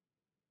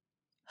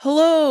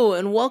Hello,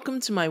 and welcome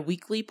to my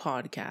weekly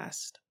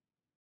podcast.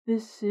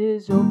 This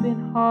is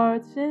Open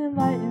Hearts,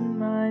 Enlightened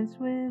Minds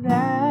with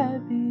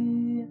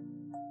Abby.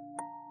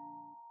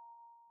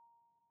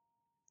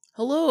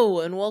 Hello,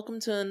 and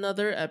welcome to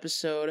another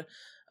episode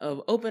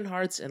of Open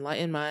Hearts,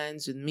 Enlightened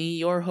Minds with me,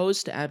 your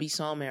host, Abby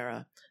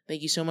Salmera.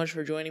 Thank you so much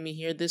for joining me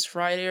here this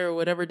Friday or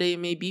whatever day it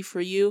may be for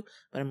you,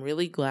 but I'm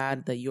really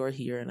glad that you're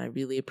here, and I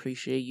really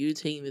appreciate you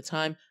taking the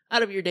time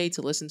out of your day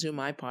to listen to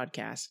my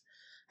podcast.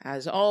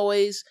 As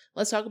always,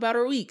 let's talk about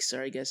our weeks,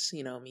 or I guess,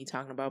 me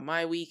talking about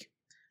my week.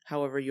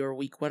 However your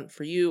week went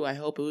for you, I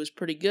hope it was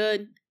pretty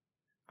good.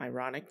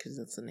 Ironic, because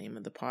that's the name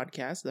of the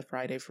podcast, the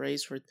Friday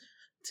phrase for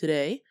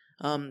today.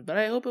 But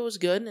I hope it was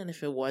good, and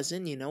if it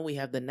wasn't, we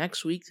have the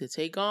next week to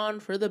take on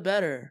for the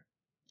better.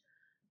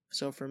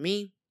 So for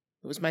me,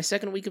 it was my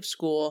second week of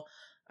school.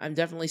 I'm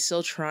definitely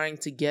still trying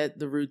to get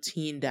the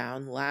routine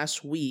down.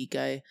 Last week,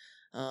 I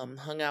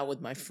hung out with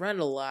my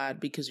friend a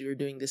lot because we were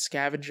doing the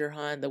scavenger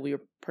hunt that we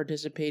were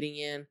participating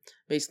in,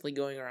 basically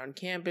going around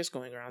campus,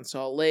 going around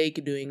Salt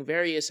Lake, doing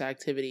various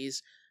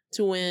activities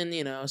to win,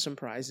 some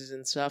prizes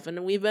and stuff.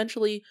 And we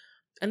eventually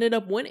ended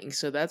up winning,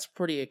 so that's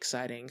pretty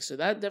exciting. So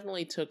that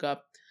definitely took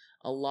up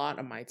a lot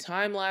of my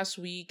time last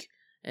week.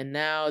 And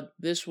now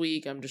this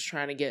week, I'm just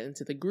trying to get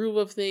into the groove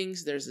of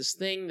things. There's this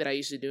thing that I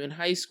used to do in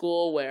high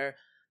school where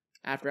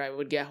after I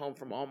would get home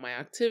from all my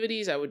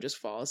activities, I would just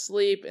fall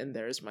asleep, and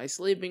there's my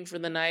sleeping for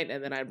the night,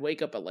 and then I'd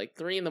wake up at like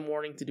 3 in the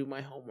morning to do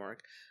my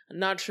homework. I'm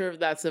not sure if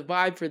that's a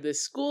vibe for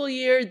this school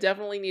year.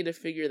 Definitely need to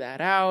figure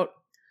that out.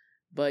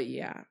 But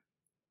yeah,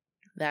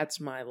 that's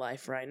my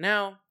life right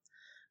now.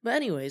 But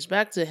anyways,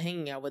 back to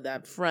hanging out with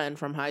that friend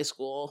from high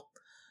school.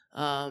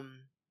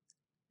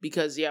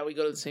 Because we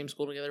go to the same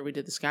school together. We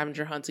did the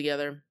scavenger hunt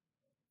together.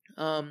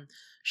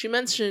 She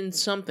mentioned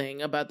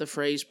something about the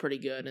phrase pretty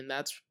good, and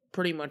that's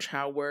pretty much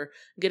how we're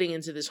getting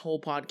into this whole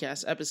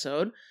podcast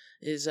episode,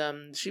 is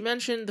she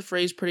mentioned the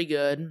phrase pretty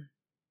good,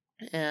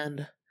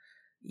 and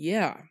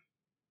yeah,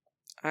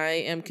 I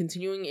am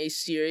continuing a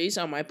series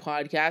on my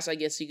podcast. I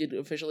guess you could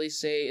officially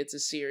say it's a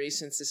series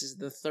since this is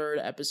the third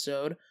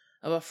episode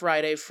of a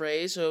Friday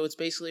phrase, so it's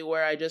basically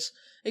where I just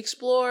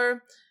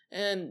explore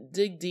and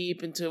dig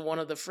deep into one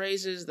of the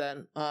phrases that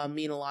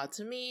mean a lot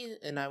to me,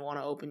 and I want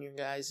to open your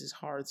guys'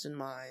 hearts and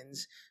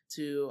minds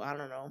to,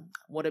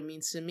 what it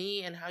means to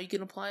me and how you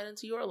can apply it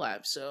into your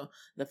life. So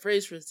the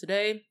phrase for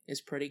today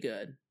is pretty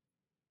good.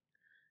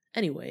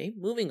 Anyway,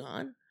 moving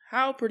on.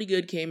 How pretty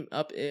good came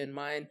up in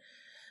my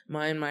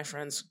and my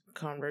friend's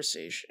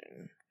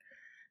conversation.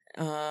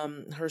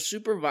 Her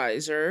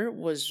supervisor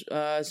was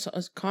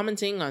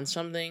commenting on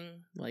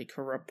something like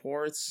her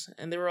reports,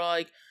 and they were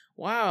like,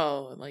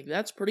 wow, like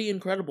that's pretty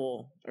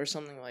incredible, or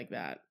something like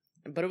that.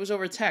 But it was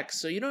over text,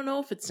 so you don't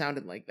know if it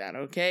sounded like that,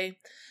 okay?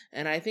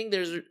 And I think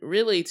there's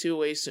really two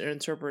ways to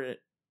interpret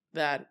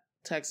that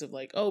text of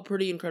like, oh,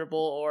 pretty incredible,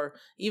 or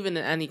even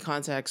in any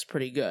context,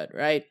 pretty good,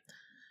 right?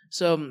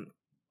 So,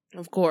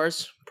 of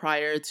course,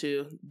 prior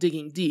to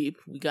digging deep,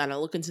 we gotta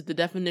look into the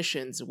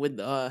definitions with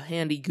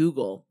handy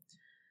Google.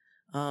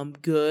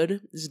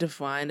 Good is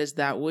defined as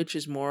that which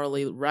is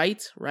morally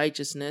right,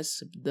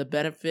 righteousness, the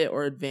benefit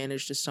or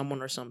advantage to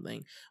someone or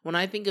something. When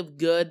I think of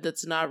good,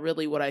 that's not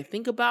really what I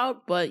think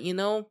about, but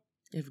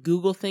if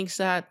Google thinks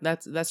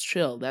that's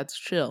chill. That's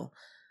chill.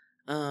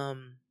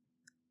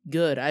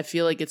 Good. I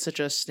feel like it's such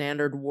a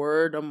standard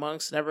word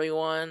amongst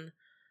everyone.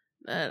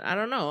 I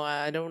don't know.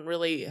 I don't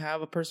really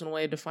have a personal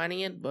way of defining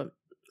it, but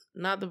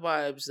not the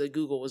vibes that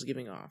Google was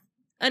giving off.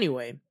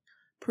 Anyway,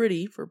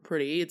 pretty for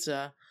pretty. It's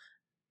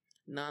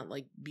not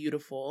like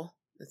beautiful.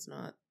 It's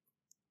not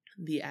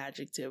the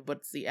adjective, but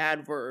it's the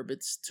adverb.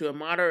 It's to a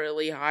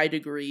moderately high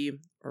degree,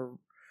 or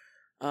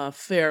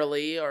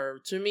fairly, or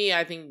to me,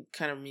 I think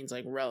kind of means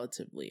like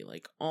relatively,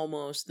 like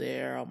almost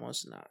there,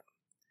 almost not.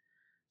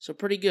 So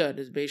pretty good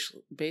is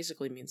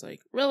basically means like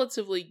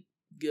relatively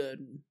good,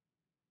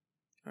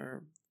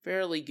 or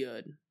fairly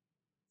good.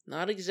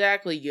 Not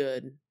exactly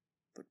good,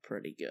 but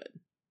pretty good.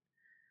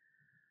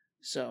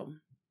 So,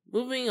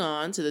 moving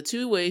on to the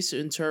two ways to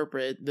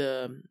interpret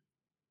the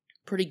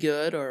pretty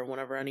good, or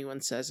whenever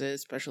anyone says it,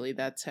 especially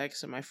that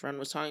text and my friend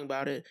was talking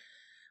about it,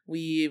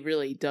 we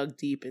really dug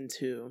deep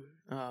into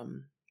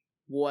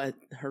what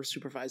her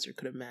supervisor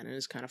could have meant, and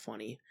it's kind of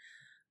funny.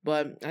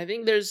 But I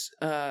think there's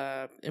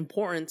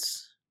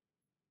importance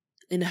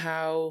in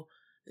how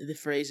the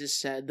phrase is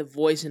said, the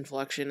voice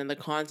inflection, and the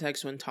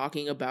context when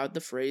talking about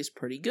the phrase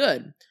pretty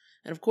good.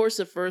 And of course,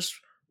 the first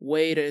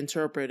way to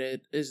interpret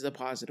it is the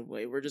positive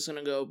way. We're just going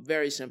to go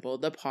very simple,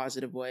 the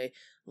positive way,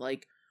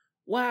 like,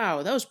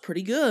 wow, that was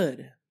pretty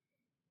good.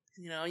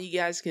 You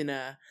guys can,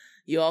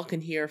 you all can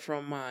hear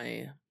from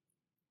my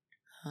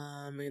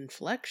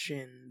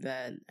inflection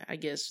that I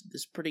guess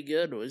this pretty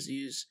good was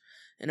used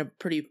in a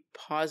pretty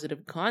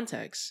positive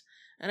context.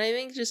 And I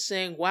think just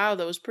saying, wow,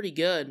 that was pretty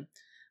good,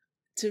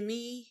 to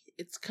me,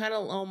 it's kind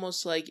of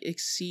almost like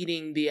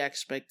exceeding the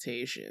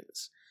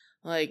expectations.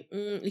 Like,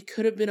 it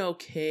could have been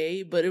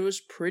okay, but it was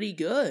pretty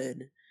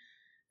good.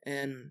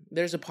 And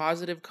there's a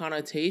positive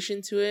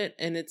connotation to it,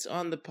 and it's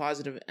on the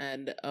positive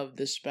end of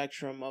the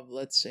spectrum of,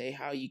 let's say,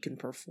 how you can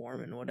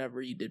perform in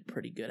whatever you did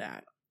pretty good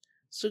at.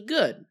 So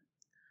good.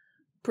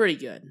 Pretty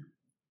good.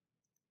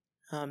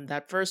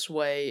 That first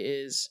way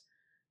is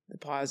the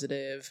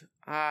positive.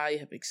 I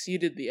have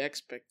exceeded the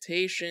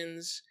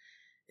expectations.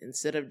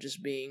 Instead of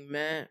just being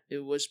meh,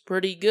 it was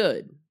pretty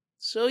good.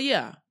 So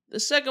yeah, the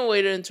second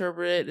way to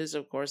interpret it is,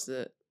 of course,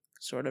 the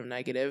sort of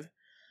negative.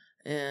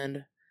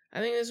 And I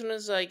think this one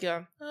is like,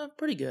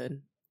 pretty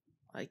good.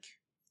 Like,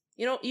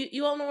 you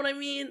all know what I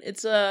mean?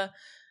 It's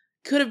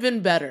could have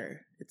been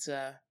better. It's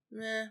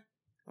meh,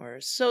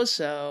 or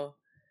so.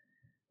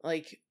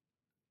 Like,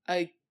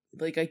 I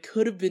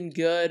could have been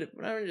good,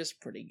 but I'm just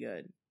pretty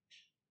good.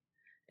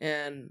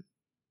 And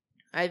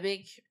I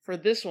think for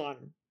this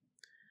one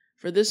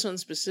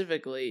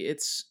specifically,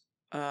 it's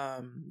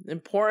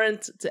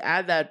important to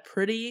add that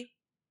pretty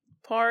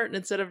part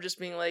instead of just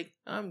being like,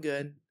 I'm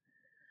good.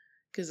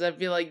 Because I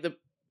feel like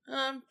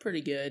I'm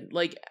pretty good,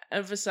 like,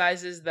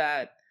 emphasizes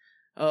that,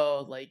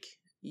 like,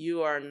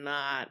 you are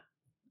not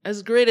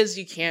as great as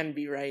you can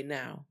be right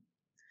now.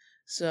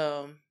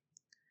 So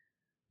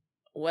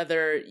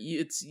whether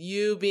it's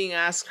you being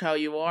asked how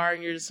you are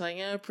and you're just like,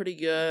 yeah, pretty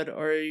good,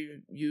 or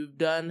you've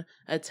done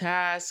a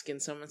task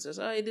and someone says,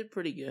 oh, you did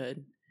pretty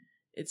good.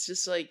 It's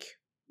just like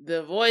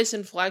the voice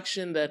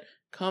inflection that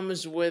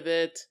comes with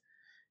it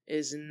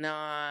is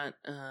not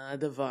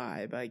the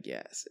vibe, I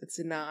guess. It's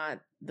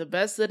not the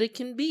best that it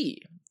can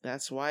be.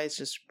 That's why it's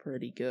just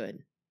pretty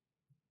good.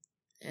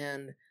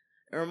 And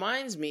it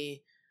reminds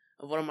me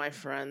of one of my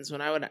friends.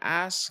 When I would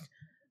ask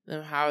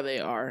them how they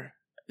are,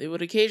 they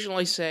would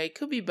occasionally say,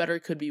 could be better,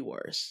 could be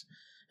worse.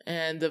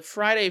 And the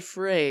Friday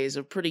phrase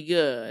of pretty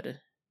good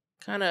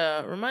kind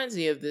of reminds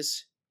me of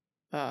this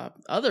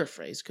other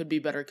phrase, could be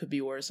better, could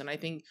be worse. And I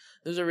think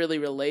those are really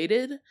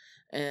related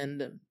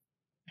and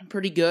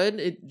pretty good.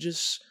 It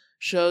just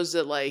shows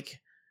that, like,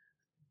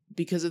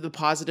 because of the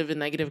positive and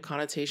negative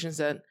connotations,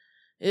 that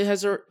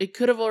it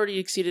could have already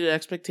exceeded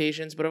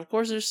expectations, but of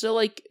course there's still,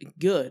 like,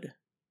 good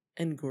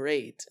and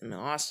great and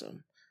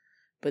awesome.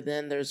 But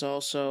then there's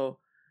also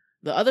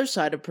the other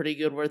side of pretty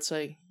good, where it's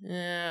like,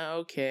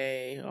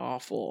 okay,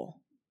 awful.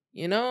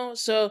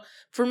 So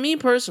for me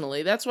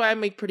personally, that's why I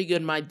make pretty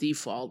good my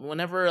default.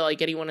 Whenever,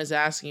 like, anyone is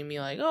asking me,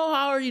 like, oh,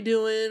 how are you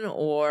doing?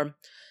 Or,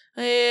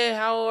 hey,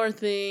 how are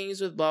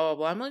things with blah, blah,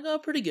 blah? I'm like, oh,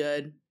 pretty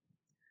good.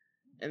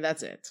 And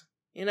that's it.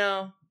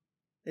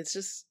 It's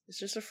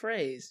just a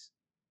phrase.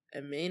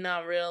 It may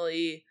not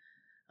really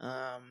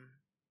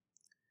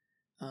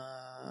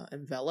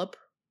envelop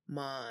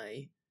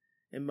my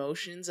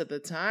emotions at the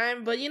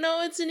time, but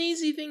it's an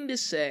easy thing to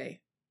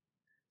say.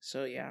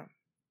 So yeah.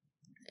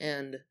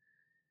 And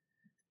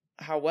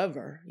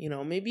however,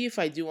 maybe if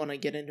I do want to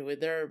get into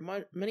it, there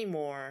are many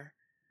more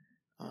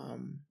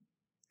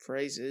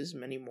phrases,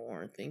 many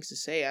more things to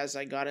say as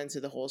I got into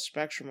the whole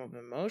spectrum of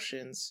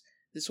emotions,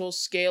 this whole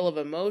scale of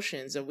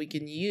emotions that we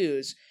can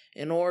use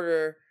in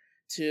order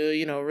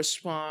to,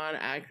 respond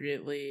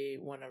accurately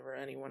whenever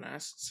anyone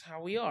asks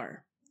how we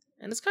are.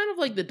 And it's kind of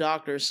like the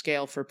doctor's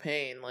scale for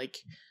pain. Like,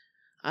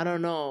 I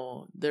don't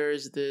know,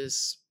 there's the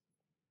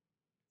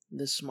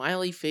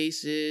smiley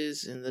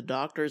faces in the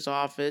doctor's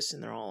office,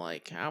 and they're all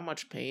like, how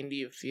much pain do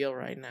you feel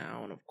right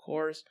now? And of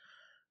course,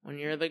 when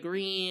you're the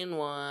green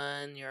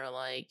one, you're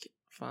like,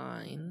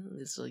 fine,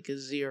 it's like a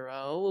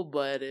 0.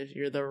 But if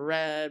you're the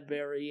red,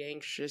 very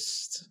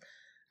anxious,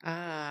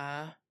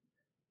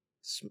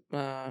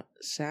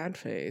 sad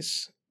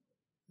face,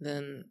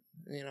 then,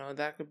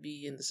 that could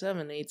be in the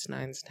 7, 8s,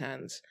 9s,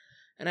 10s.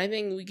 And I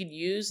think we could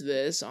use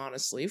this,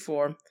 honestly,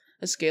 for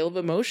a scale of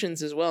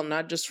emotions as well,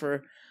 not just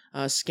for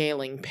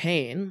scaling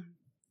pain.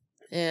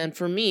 And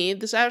for me,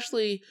 this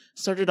actually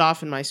started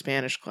off in my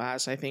Spanish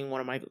class. I think one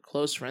of my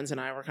close friends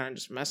and I were kind of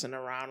just messing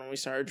around when we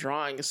started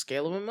drawing a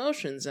scale of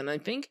emotions. And I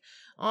think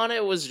on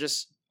it was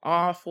just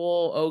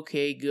awful,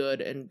 okay, good,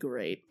 and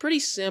great. Pretty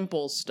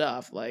simple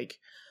stuff. Like,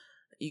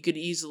 you could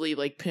easily,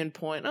 like,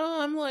 pinpoint,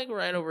 I'm, like,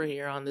 right over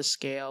here on the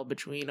scale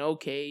between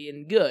okay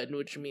and good,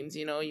 which means,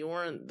 you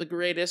weren't the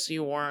greatest,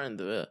 you weren't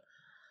the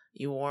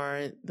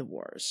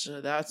worst.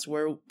 So that's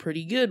where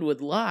pretty good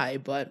would lie.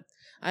 But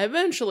I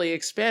eventually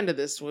expanded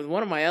this with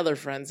one of my other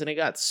friends, and it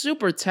got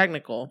super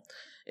technical.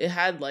 It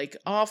had, like,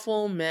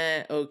 awful,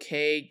 meh,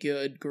 okay,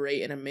 good,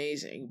 great, and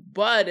amazing.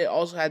 But it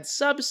also had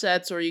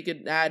subsets where you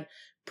could add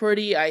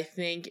pretty, I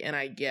think, and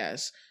I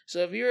guess. So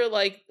if you're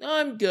like, oh,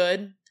 I'm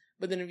good,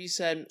 but then if you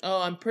said,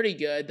 oh, I'm pretty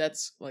good,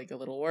 that's, like, a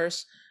little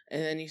worse.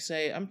 And then you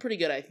say, I'm pretty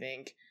good, I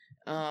think.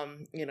 A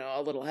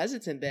little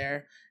hesitant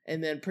there.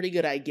 And then pretty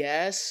good, I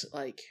guess.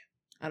 Like,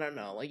 I don't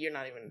know. Like, you're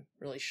not even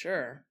really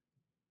sure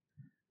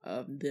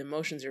of the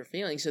emotions you're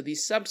feeling. So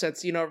these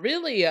subsets,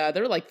 really,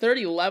 there were like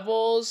 30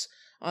 levels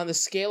on the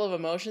scale of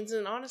emotions.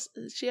 And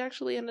honestly, she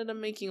actually ended up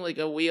making, like,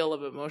 a wheel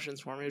of emotions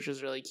for me, which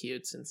was really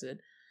cute since it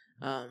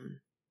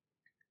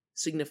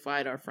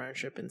signified our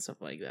friendship and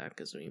stuff like that,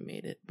 because we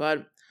made it.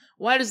 But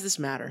why does this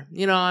matter?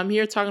 I'm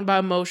here talking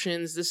about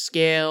emotions, the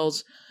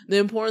scales, the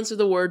importance of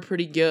the word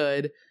pretty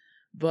good.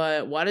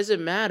 But why does it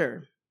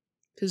matter?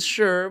 Because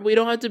sure, we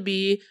don't have to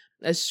be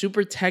as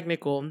super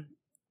technical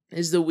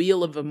as the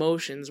wheel of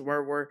emotions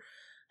where we're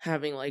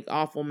having like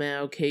awful,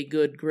 man, okay,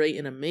 good, great,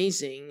 and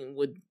amazing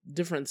with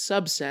different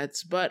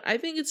subsets, but I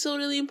think it's still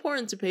really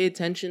important to pay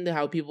attention to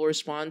how people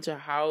respond to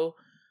how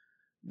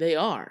they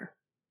are.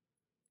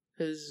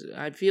 Because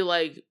I feel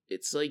like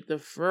it's like the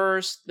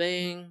first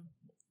thing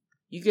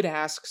you could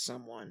ask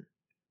someone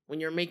when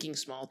you're making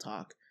small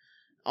talk.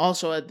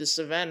 Also, at this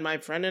event, my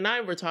friend and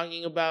I were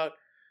talking about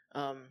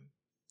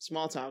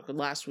small talk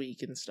last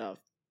week and stuff.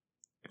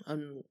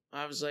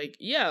 I was like,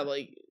 yeah,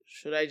 like,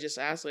 should I just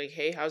ask, like,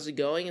 hey, how's it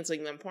going? It's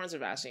like the importance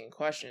of asking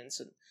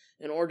questions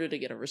in order to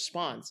get a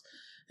response.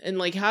 And,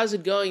 like, how's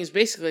it going is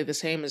basically the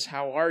same as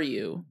how are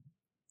you?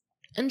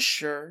 And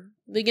sure,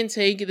 they can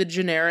take the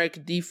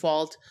generic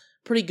default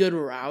pretty good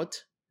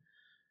route.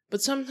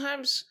 But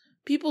sometimes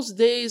people's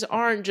days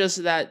aren't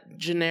just that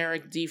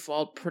generic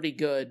default pretty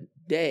good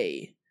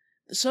day.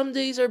 Some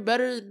days are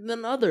better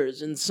than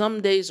others, and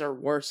some days are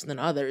worse than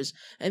others.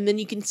 And then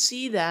you can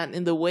see that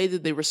in the way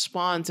that they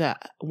respond to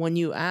when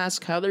you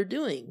ask how they're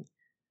doing.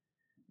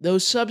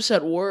 Those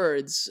subset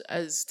words,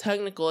 as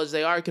technical as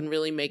they are, can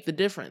really make the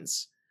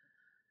difference.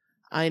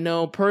 I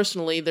know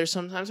personally, there's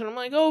sometimes when I'm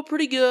like, oh,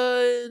 pretty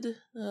good.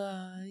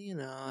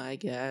 I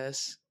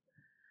guess.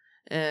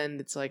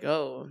 And it's like,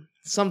 oh,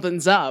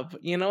 something's up.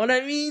 You know what I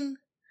mean?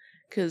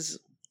 Because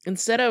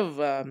instead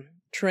of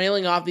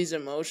trailing off these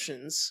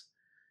emotions,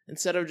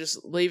 instead of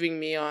just leaving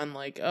me on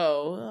like,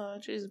 oh,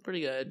 she's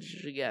pretty good,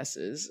 she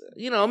guesses,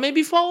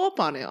 maybe follow up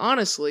on it,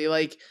 honestly.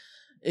 Like,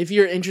 if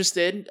you're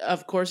interested,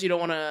 of course, you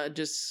don't want to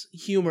just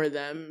humor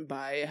them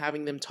by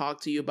having them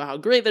talk to you about how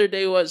great their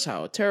day was,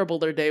 how terrible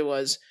their day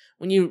was,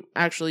 when you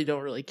actually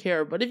don't really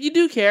care. But if you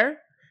do care,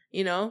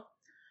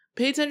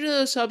 pay attention to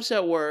those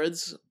subset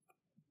words,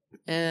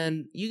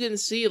 and you can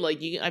see,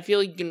 like, I feel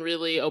like you can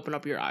really open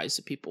up your eyes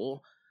to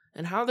people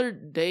and how their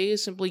day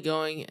is simply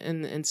going,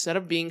 and instead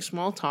of being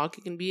small talk,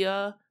 it can be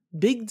a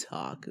big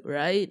talk,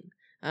 right?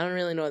 I don't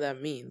really know what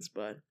that means,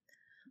 but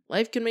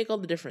life can make all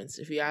the difference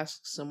if you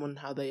ask someone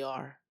how they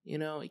are.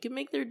 It can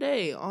make their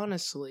day,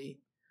 honestly.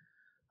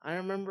 I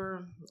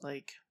remember,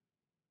 like,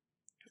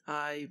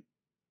 I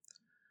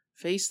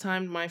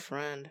FaceTimed my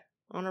friend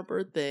on her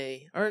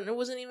birthday. Or it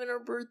wasn't even her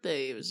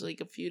birthday. It was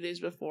like a few days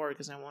before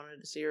because I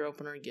wanted to see her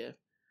open her gift.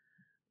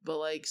 But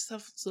like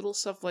little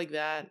stuff like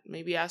that,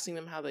 maybe asking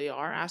them how they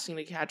are, asking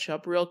to catch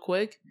up real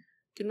quick,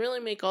 can really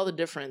make all the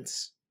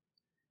difference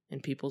in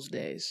people's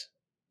days.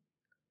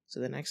 So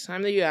the next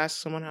time that you ask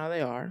someone how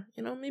they are,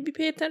 maybe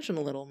pay attention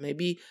a little.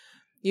 Maybe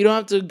you don't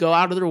have to go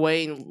out of their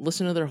way and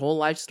listen to their whole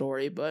life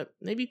story, but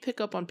maybe pick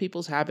up on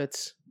people's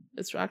habits.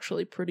 It's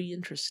actually pretty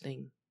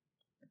interesting.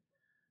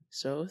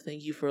 So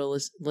thank you for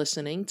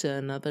listening to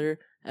another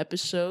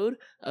episode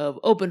of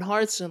Open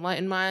Hearts,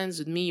 Enlightened Minds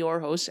with me, your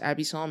host,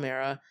 Abby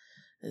Salmera.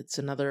 It's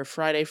another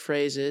Friday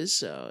Phrases,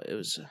 so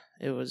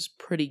it was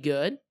pretty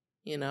good,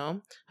 I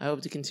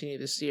hope to continue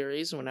the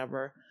series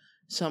whenever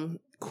some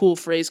cool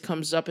phrase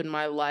comes up in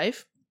my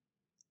life.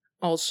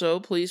 Also,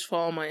 please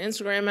follow my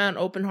Instagram at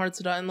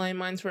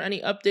openhearts.enlightenedminds for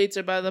any updates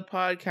about the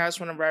podcast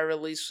whenever I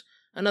release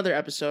another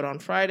episode on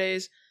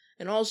Fridays.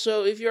 And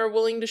also, if you're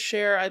willing to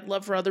share, I'd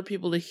love for other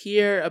people to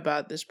hear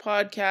about this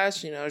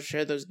podcast,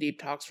 share those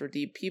deep talks for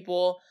deep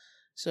people.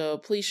 So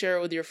please share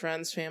it with your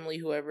friends, family,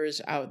 whoever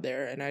is out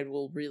there, and I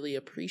will really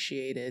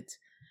appreciate it.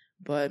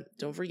 But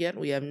don't forget,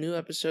 we have new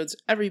episodes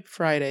every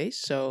Friday,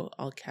 so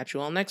I'll catch you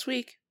all next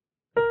week.